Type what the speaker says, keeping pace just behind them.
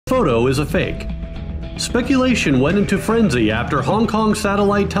photo is a fake. Speculation went into frenzy after Hong Kong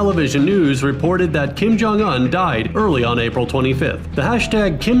satellite television news reported that Kim Jong-un died early on April 25th. The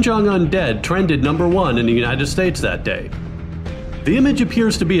hashtag Kim Jong-un dead trended #1 in the United States that day. The image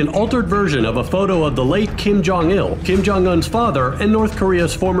appears to be an altered version of a photo of the late Kim Jong-il, Kim Jong-un's father and North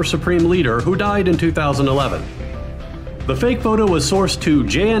Korea's former supreme leader who died in 2011. The fake photo was sourced to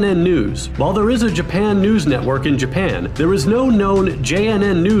JNN News. While there is a Japan news network in Japan, there is no known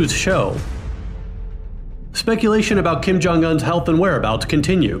JNN News show. Speculation about Kim Jong-un's health and whereabouts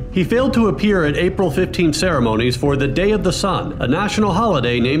continue. He failed to appear at April 15 ceremonies for the Day of the Sun, a national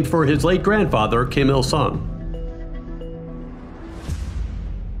holiday named for his late grandfather, Kim Il-sung.